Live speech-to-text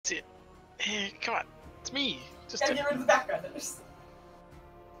Hey, come on. It's me. Just Gotta get rid of the backgrounders.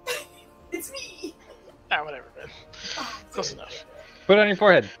 It's me! whatever, man. Close enough. Put it on your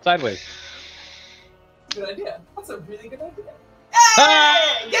forehead, sideways. Good idea. That's a really good idea.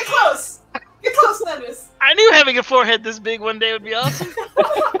 Hey! Get close! Get close, Landis! I knew having a forehead this big one day would be awesome.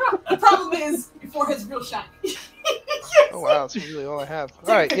 The problem is, your forehead's real shiny. Oh wow, that's really all I have.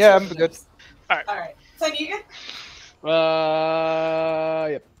 Alright, yeah, I'm good. Alright. So you good?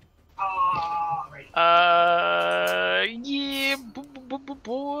 Yep. Alright. Yeah,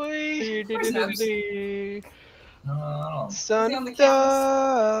 boy. Son Is he on the of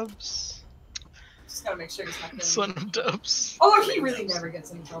Dubs. Just gotta make sure he's not Son of Dubs. Although he really never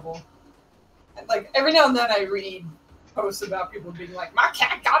gets in trouble. Like, every now and then I read posts about people being like, my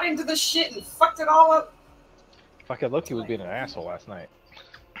cat got into this shit and fucked it all up. Fucking Loki was being an asshole last night.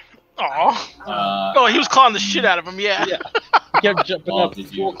 Aw. Oh, he was clawing the shit out of him, yeah. Yeah. He kept jumping up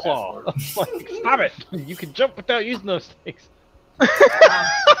full claw. Like, stop it! You can jump without using those things.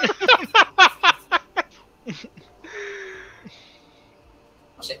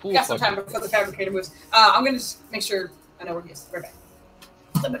 Oh shit, we got some time before the fabricator moves. I'm gonna just make sure I know where he is. Right back.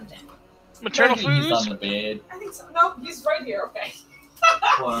 Maternal He's on foods? the bed. I think so. No, he's right here, okay.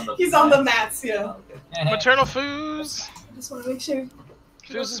 On the He's on the mats, yeah. Okay. Maternal foods? I just want to make sure.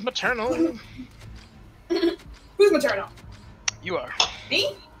 Foods is maternal. Who's maternal? You are.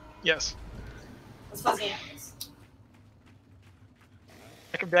 Me? Yes. That's fuzzy animals.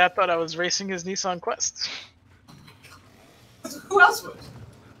 Like if Dad thought I was racing his Nissan Quest. Who else would?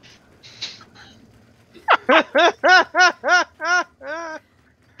 I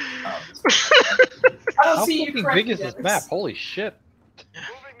don't How see you fucking correctly big is yet. this map? Holy shit.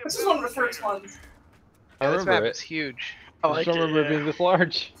 This is one of the first ones. I This remember map it. is huge. I I like just remember it, it being this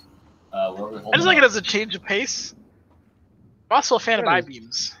large. Where are we I just holding like it up? as a change of pace. I'm also a fan of That is-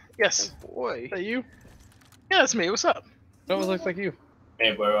 I-beams. Yes. Boy. Is that you? Yeah, that's me. What's up? That almost looks like you.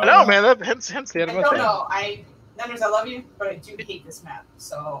 Hey, where I know, man. That hence. He had a I don't mustache. know. Nanners, I love you, but I do hate this map.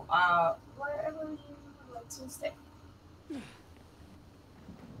 So, wherever you would like to stay.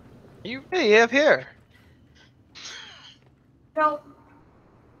 Hey, you have hair. No.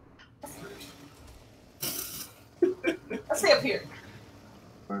 Let's stay up here.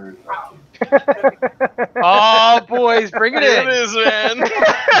 Where- Wow. Oh, boys, bring it There it in. is, man.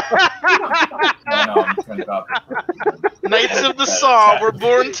 No, I'm just gonna drop it. Knights of the Saw, we're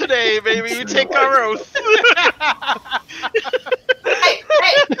born today, baby. We take our oath. Hey,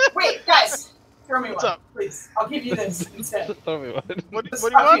 wait, guys. Throw me What's one, up? please. I'll give you this instead. Tell me what. What Just do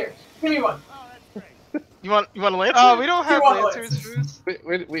you up want? here. Give me one. You want a Lancer? Oh, we don't have You want Lancers, Foos.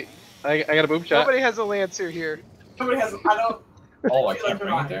 Wait. I got a boom shot. Nobody has a Lancer here. Nobody has. I don't. Oh, I can't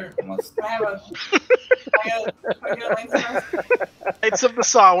bring it there? Unless... I have a. I get a link there. Knights of the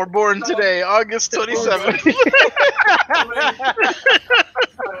Saw, we're born today, August 27th.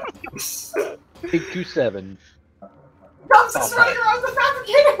 827. Dubs is running around the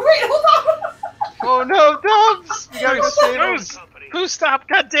fabricator. Wait, hold on. Oh no, Dubs! You gotta save him. Who stop?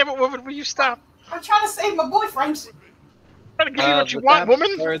 God damn it, woman, will you stop? I'm trying to save my boyfriend. I'm trying to give you what you the want, tap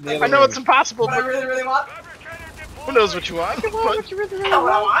woman. or the I other know room? it's impossible, What I but really, really want. who knows what you want? But, I know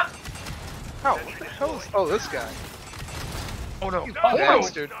what I want. Oh, what the hell is... Oh, this guy. oh no. Oh, Oh,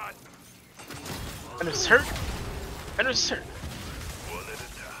 bastard. and it's hurt. And it's hurt.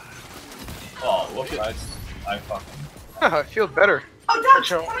 Oh, whoops, I fucking... I feel better. Oh, Dubs!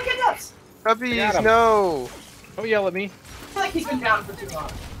 Control. Let me get Dubs. Puppies, got him. no. Don't yell at me. I feel like he's been down for too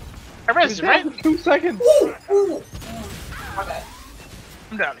long. I He's rested, right? down for 2 seconds. Ooh. My bad.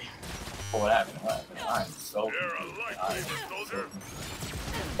 I'm down here. Oh, what happened? I'm so confused. I'm so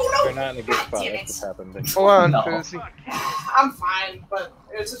Oh You're no! not in a good God spot. damn That's it. what happened. Hold on, No. Foosy. I'm fine, but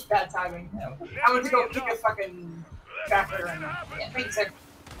it was just bad timing. Yeah. I went to go pick a fucking tracker and yeah, thank you, sir.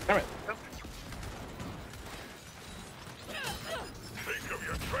 Damn it.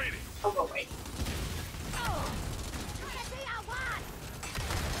 I'll go wait.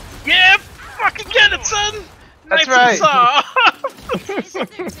 Yeah, fucking get it, son! That's Knights of the Saw!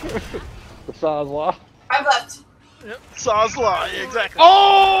 The Saw's Law. I've left. Yep, Saw's Law, yeah, exactly.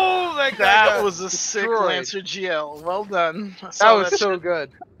 Oh, that guy That got was a sick destroyed. Lancer GL. Well done. I That saw was so shit. good.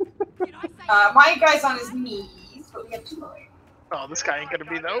 My guy's on his knees, but we got two more. Oh, this guy ain't gonna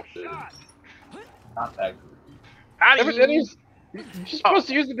be though. Not that good. Out Damn of it, here. Denny's. You're supposed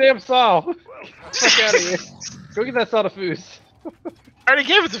to use the damn saw. Fuck out of here. Go get that saw to Foos. I already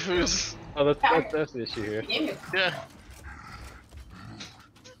gave it to Foos. Oh, that's the issue here. Damn it. Yeah.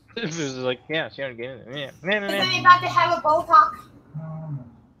 Foos is like, yeah, she already gave it. Yeah. Nah, nah, Is nah. any about to have a bull talk?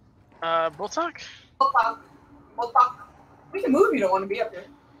 Bull talk? Bull talk. Bull talk. We can move, you don't want to be up here.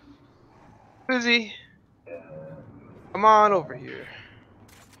 Fizzy, come on over here.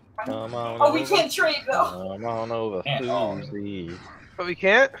 Come on. Oh, we over. can't trade though. Come on over, Susie. But we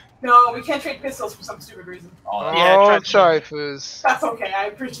can't? No, we can't trade pistols for some stupid reason. Oh, Yeah, I Oh, tried to- sorry, Fizz. That's okay. I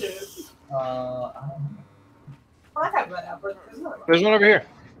appreciate it. I don't know. Well, I have that out, but there's another one. There's one over here.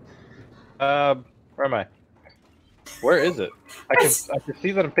 Where am I? Where is it? I can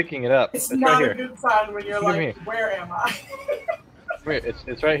see that I'm picking it up. It's It's not right a here. good sign when you're Look at like, me. where am I? Come here.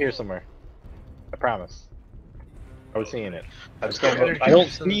 It's right here somewhere. I promise. I was seeing it. I just Better don't. I don't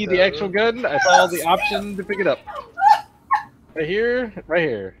keep see some the actual gun. I saw the option to pick it up. Right here. Right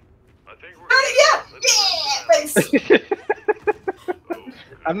here. Yeah! Yeah! Thanks!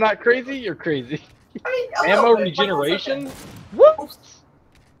 I'm not crazy. You're crazy. I mean, a Ammo little bit, but regeneration. that's Whoops.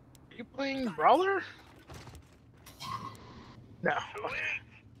 You playing Brawler? No. okay.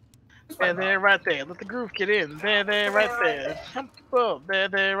 There, right there. Let the groove get in. There, right there. Comfortable.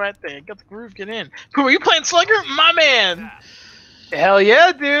 There, right there. Get the groove, get in. Who are you playing, Slugger? My man. Hell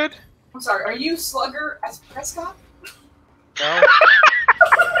yeah, dude. I'm sorry, are you Slugger as Prescott? No.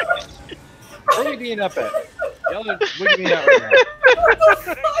 Where are you being up at? Y'all are wigging me out right now. What the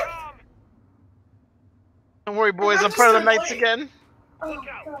fuck? Don't worry, boys. I'm part of the Knights again. Oh,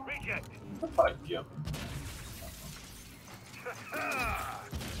 God. Fuck you.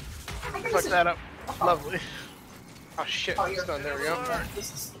 I can Fuck see- that up. Lovely. Oh shit, Oh, it's you're done. There we go.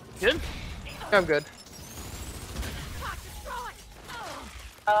 This is, Good? I'm good.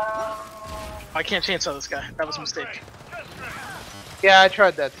 I can't chainsaw this guy. That was a mistake. Yeah, I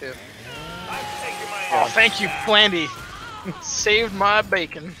tried that too. Oh, thank you, Flandy. Saved my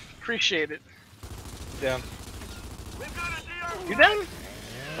bacon. Appreciate it. Down. You done?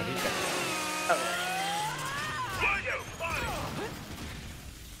 Oh, he's down.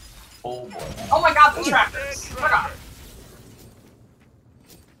 Oh boy. oh my God, the trackers. Fuck off.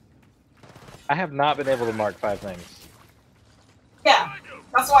 I have not been able to mark 5 things. Yeah,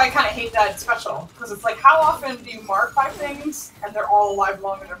 that's why I kind of hate that special. Because it's like, how often do you mark 5 things and they're all alive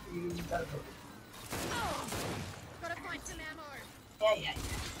long enough for you to use that ability? Yeah, yeah, yeah.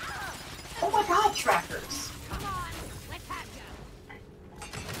 Oh my God, trackers.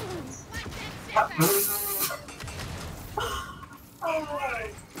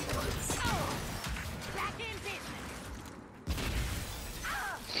 Oh,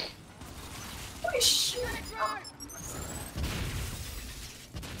 holy shit.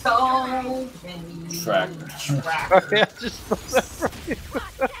 So many Trackers. trackers. Yeah, just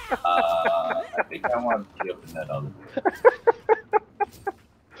I think I want to be up in that other.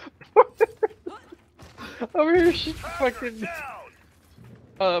 over here, she's fucking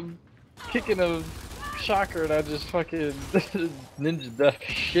kicking a shocker, and I just fucking ninja the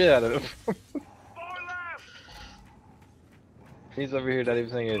shit out of him. He's over here not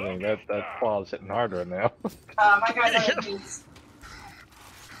even saying anything. That claw's hitting hard right now. My guy's on his knees.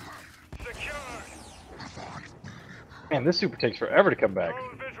 Man, this super takes forever to come back.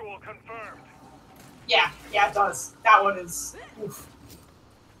 Yeah, it does. That one is. Oof.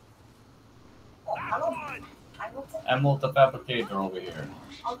 Oh, I will take. Emerald the Fabricator over here.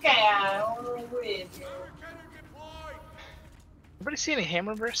 Okay, I'm with you. Anybody see any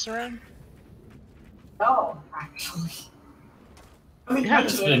hammer bursts around? No, actually. I mean, Yeah,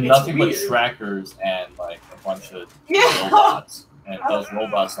 It's actually, been it's nothing but weird. trackers and like a bunch of Yeah. robots. And those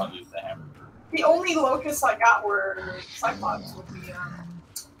robots don't use the hammer. The only locusts I got were Cyclops with the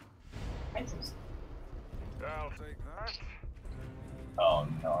pencils. Oh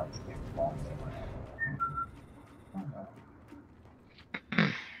no, I just gave the wrong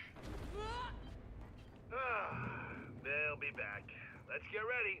They'll be back. Let's get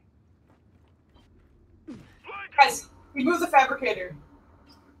ready. Guys, we moved the fabricator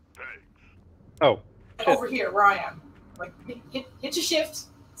Oh, shit. over here where I am. Like, hit your shift,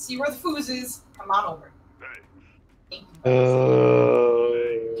 see where the foos is, come on over. Thank you.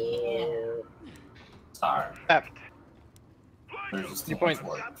 Yeah. Sorry. Left. There's just Two too much points.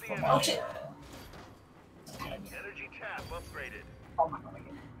 work for Oh, my shit. Energy tap upgraded. Oh my god.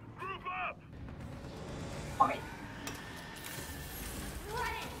 Group up. Okay.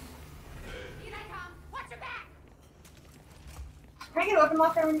 Can I get open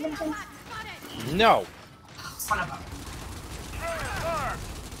locker when you get a chance? No. Son of a. I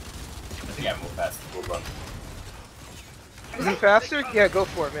think I moved past the school bus. Move faster? Yeah, go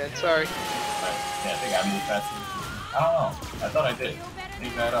for it, man. Sorry. Yeah, I think I moved past the I don't know. I thought I did.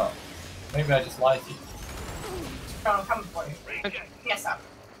 Maybe I don't. Maybe I just lied to you. No, I'm coming for you. Yes, up.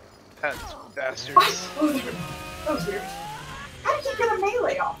 That's bastards. What? That was weird. How did you get a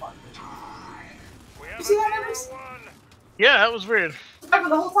melee off on? We You have see a that, Evans? 0-1. Yeah, that was weird. Remember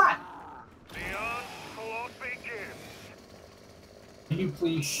the whole time. The onslaught begins. Can you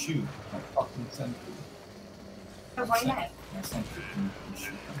please shoot my fucking sentry? Why not? My sentry, can you please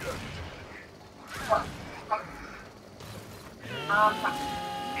shoot them? What?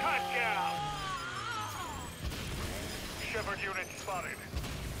 Cut down. Shepard unit spotted.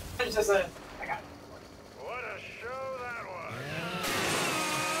 It's just a. I got it. What a show that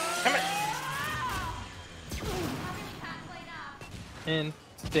was. In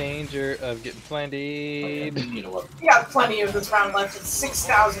danger of getting flandied. You need a weapon. We got plenty of this round left. It's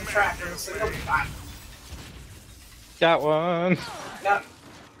 6,000 trackers, so you'll be fine. Got one. Yep.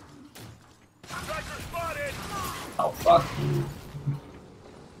 Striker spotted. Oh, fuck you.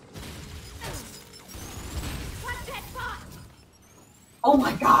 Oh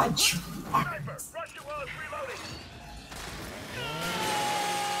my god. Sniper, rush it while it's reloading.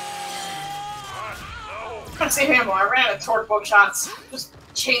 No. I'm trying to save ammo. I ran out of torque book shots. Just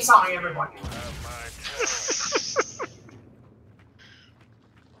chainsawing everyone.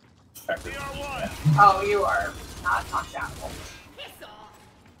 PR1. Oh, you are not knocked down.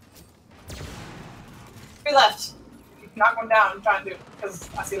 3 left. Knock one down. I'm trying to, because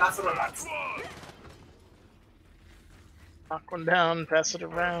I see lots of robots. Knock one down, pass it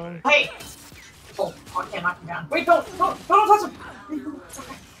around. Hey! Oh, I can't knock him down. Wait, don't touch him! It's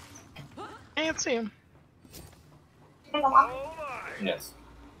okay. Can't see him. Oh my. Yes.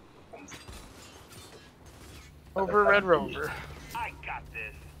 Over Red Rover. I got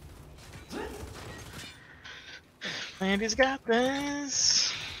this. Andy's got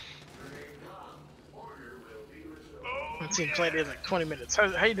this. I haven't seen Planty in like 20 minutes.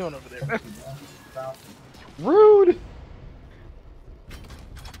 How you doing over there, man? Rude.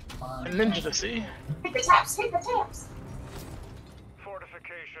 A ninja to see. Hit the taps! Hit the taps!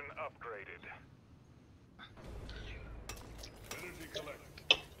 Fortification upgraded. Energy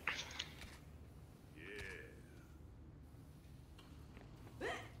collected. Yeah.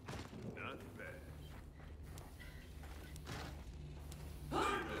 Not bad.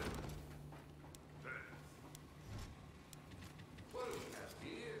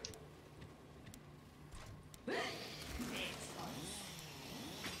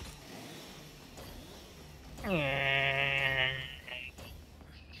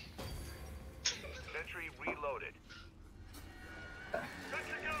 Sentry reloaded. Good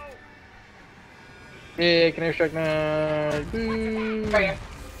to go. Yeah, can airstrike now. Boo. Right here.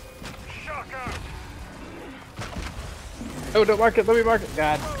 Shock out. Oh, don't mark it. Let me mark it.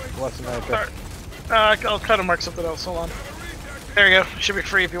 God bless him. Sorry. I'll try to mark something else. Hold on. There you go. Should be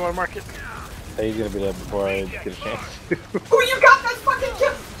free if you want to mark it. Hey, he's gonna be dead before I get a chance. Oh, you got that fucking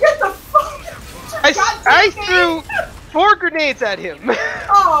kill! Get the fuck! I Goddamn threw thing! 4 grenades at him.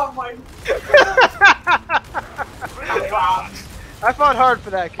 Oh my god! Wow. I fought hard for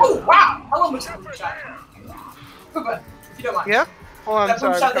that kill. Oh wow! How long was that boom shot? Pupa, if you don't mind. Yeah? Oh, I'm That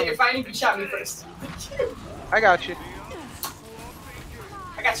boom sorry. shot that you're fighting, you shot me first. I got you.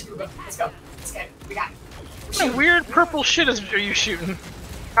 I got you, Pupa. Let's go. Let's get it. We got it. What kind of weird purple shit are you shooting?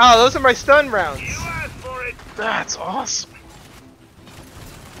 Oh, those are my stun rounds. You asked for it. That's awesome.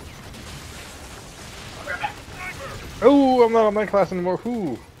 I'll be right back. Oh, I'm not on my class anymore.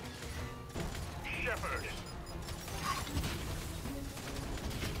 Whoo. Shepard.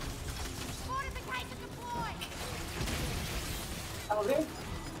 That'll do.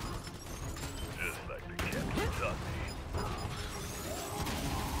 Just like the Captain taught me.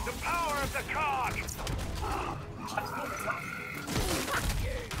 The power of the cog.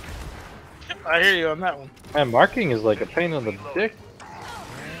 I hear you on that one. Man, marking is like a pain in the dick.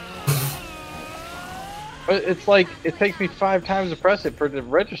 But it's like, it takes me 5 times to press it for it to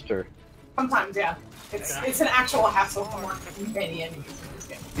register. Sometimes, yeah. It's an actual hassle to mark many enemies in this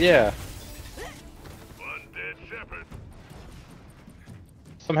game. Yeah. One dead Shepard.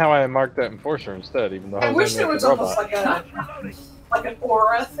 Somehow I marked that Enforcer instead, even though I I was wish there aiming was at the almost robot. like an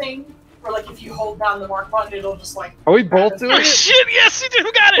aura thing, where like if you hold down the mark button, it'll just like. Are we both doing Oh it? shit! Yes, you do.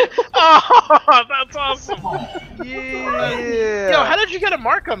 Who got it? Oh, that's awesome. Yeah. Yo, how did you get a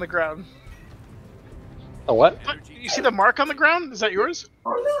mark on the ground? A what? What? You see the mark on the ground? Is that yours?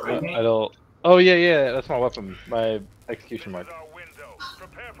 I don't. Oh yeah, yeah. That's my weapon. My execution mark. Our window.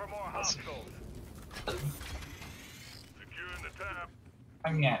 Prepare for more hostiles. Securing the tap.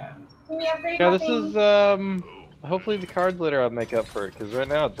 Yeah. Yeah, this is hopefully the cards later I'll make up for it, because right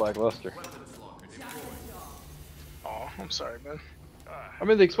now it's lackluster. Oh, I'm sorry, man. I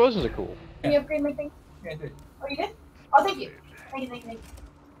mean the explosions are cool. Can you upgrade my thing? Yeah, I did. Oh, you did? Oh, thank you. Thank you, thank you, thank you.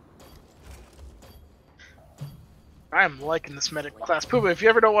 I am liking this medic class. Pooba, if you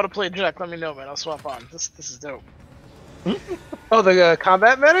ever don't want to play Jack, let me know, man. I'll swap on. This is dope. Oh, the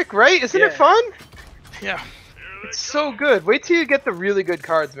combat medic, right? Isn't Yeah. it fun? Yeah. It's so good. Wait till you get the really good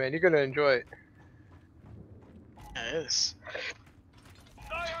cards, man. You're gonna enjoy it. Yeah, it is.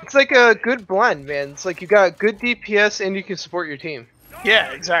 It's like a good blend, man. It's like you got good DPS and you can support your team.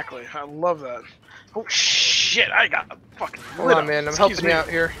 Yeah, exactly. I love that. Oh shit! I got fucking. Hold lit on, up. man. I'm Excuse helping me. you out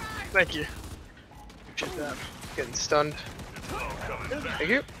here. Thank you. Appreciate that. Getting stunned. Thank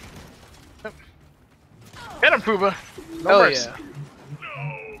you. Get him, Pooba. No Hell mercy.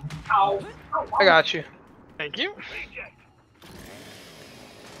 yeah. Ow. Ow, I got you. Thank you.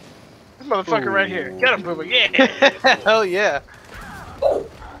 This motherfucker right here. Get him, Pooba. Yeah. Hell yeah. Oh,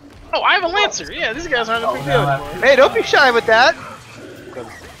 Oh, I have a Lancer. Yeah, these guys aren't a big deal anymore. Hey, don't be shy with that.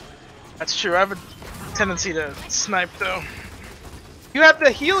 That's true. I have a tendency to snipe, though. You have the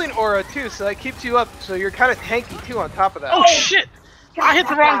healing aura too, so that keeps you up. So you're kind of tanky too on top of that. Oh shit! I hit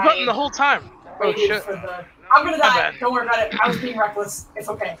the wrong button the whole time. Oh, shit. For the... I'm gonna My die. bad. Don't worry about it. I was being reckless. It's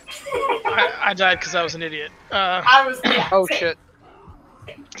okay. I died because I was an idiot. I was. Yeah, Oh same. shit.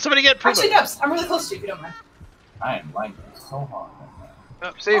 Somebody get Actually, Pooba. Dubs, I'm really close to you if you don't mind. I am lagging so hard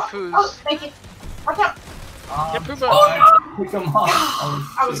right Save Oh, foos. thank you. Watch out. now. Get Pooba. Oh, Pick him up.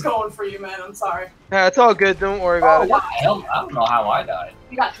 I was going for you, man. I'm sorry. Nah, it's all good. Don't worry Oh, about it. wow. Hell, I don't know how I died.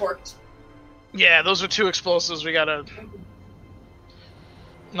 You got torqued. Yeah, those are two explosives. We gotta.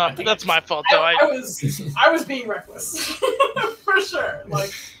 I Not think that's I my fault though. I was being reckless for sure.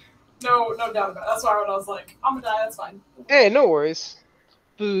 Like, no doubt about it. That's why when I was like, I'm gonna die. That's fine. Hey, no worries.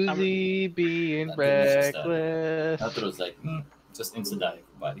 Boozy being I think it's just reckless. I thought it was like, just instant die,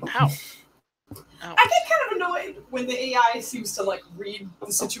 everybody. Ow. I get kind of annoyed when the AI seems to like read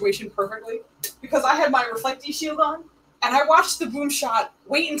the situation perfectly, because I had my reflecty shield on, and I watched the boom shot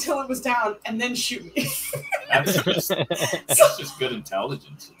wait until it was down and then shoot me. That's just good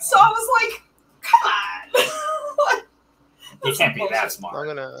intelligence. You know? So I was like, come on. Like, He that's can't be bullshit. that I'm smart.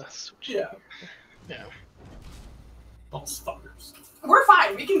 gonna. Yeah, Yeah. Those fuckers. we're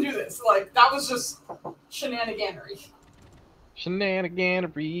fine. We can do this. Like, that was just shenaniganery.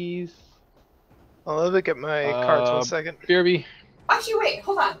 Shenaniganeries. Oh, let me look at my cards 1 second. BRB. Actually, wait,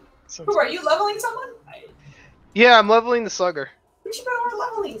 hold on. Who are you leveling someone? Yeah, I'm leveling the slugger. We should go to our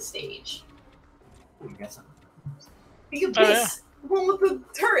leveling stage. Ooh, you got something. The abyss. Oh, yeah. The one with the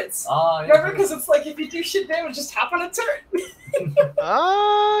turrets. Oh, yeah. Remember? Because it's like if you do shit damage, just hop on a turret.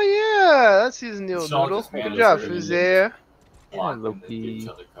 Oh yeah, that's using the old Shock noodle. this man Good is job, really Fuzia. Block them, they Loki. give each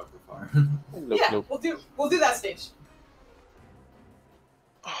other cover fire. Yeah, we'll do that stage.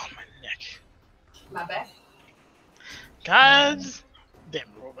 Oh my neck. My bad. God damn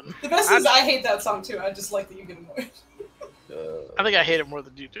Robin. The best is I hate that song too. I just like that you get annoyed. I think I hate it more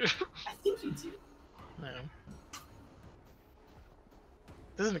than you do. I think you do. No.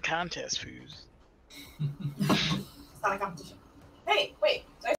 This isn't a contest, Foos. It's not a competition. Hey, wait.